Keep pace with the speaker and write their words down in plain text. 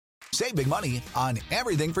Save big money on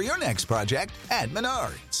everything for your next project at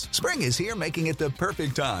Menards. Spring is here, making it the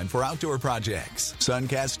perfect time for outdoor projects.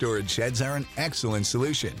 Suncast storage sheds are an excellent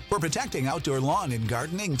solution for protecting outdoor lawn and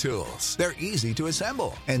gardening tools. They're easy to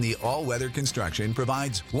assemble, and the all-weather construction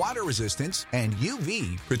provides water resistance and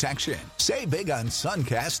UV protection. Save big on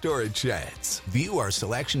Suncast storage sheds. View our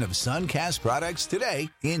selection of Suncast products today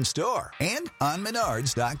in-store and on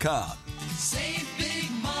Menards.com. Save big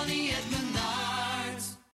money at Menards.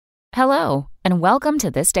 Hello, and welcome to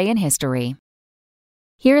This Day in History.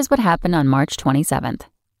 Here's what happened on March 27th.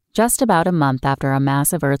 Just about a month after a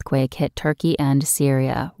massive earthquake hit Turkey and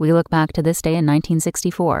Syria, we look back to this day in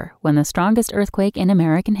 1964, when the strongest earthquake in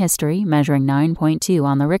American history, measuring 9.2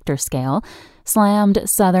 on the Richter scale, slammed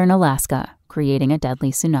southern Alaska, creating a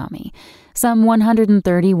deadly tsunami. Some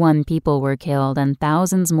 131 people were killed and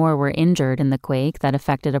thousands more were injured in the quake that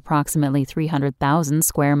affected approximately 300,000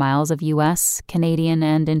 square miles of U.S., Canadian,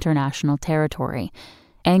 and international territory.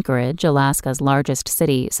 Anchorage, Alaska's largest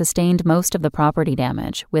city, sustained most of the property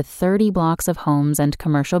damage, with 30 blocks of homes and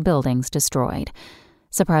commercial buildings destroyed.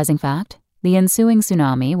 Surprising fact, the ensuing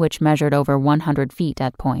tsunami, which measured over 100 feet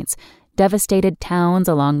at points, devastated towns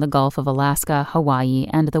along the Gulf of Alaska, Hawaii,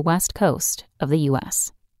 and the west coast of the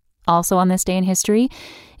U.S. Also on this day in history,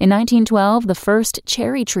 in 1912, the first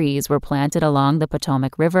cherry trees were planted along the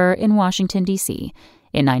Potomac River in Washington, D.C.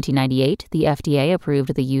 In 1998, the FDA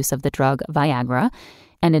approved the use of the drug Viagra.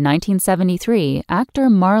 And in 1973, actor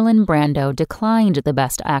Marlon Brando declined the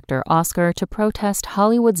Best Actor Oscar to protest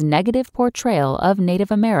Hollywood's negative portrayal of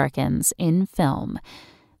Native Americans in film.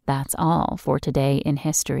 That's all for today in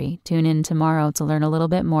history. Tune in tomorrow to learn a little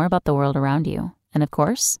bit more about the world around you. And of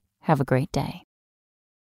course, have a great day.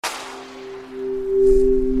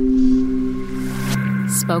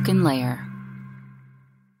 Spoken Layer.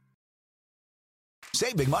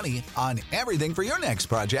 Save big money on everything for your next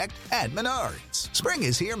project at Menards. Spring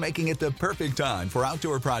is here, making it the perfect time for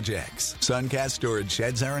outdoor projects. Suncast storage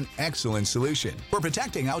sheds are an excellent solution for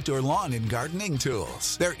protecting outdoor lawn and gardening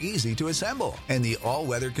tools. They're easy to assemble, and the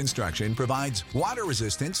all-weather construction provides water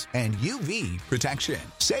resistance and UV protection.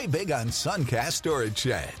 Save big on Suncast storage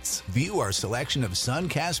sheds. View our selection of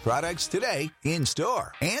Suncast products today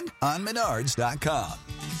in-store and on Menards.com.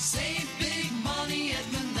 Save big money at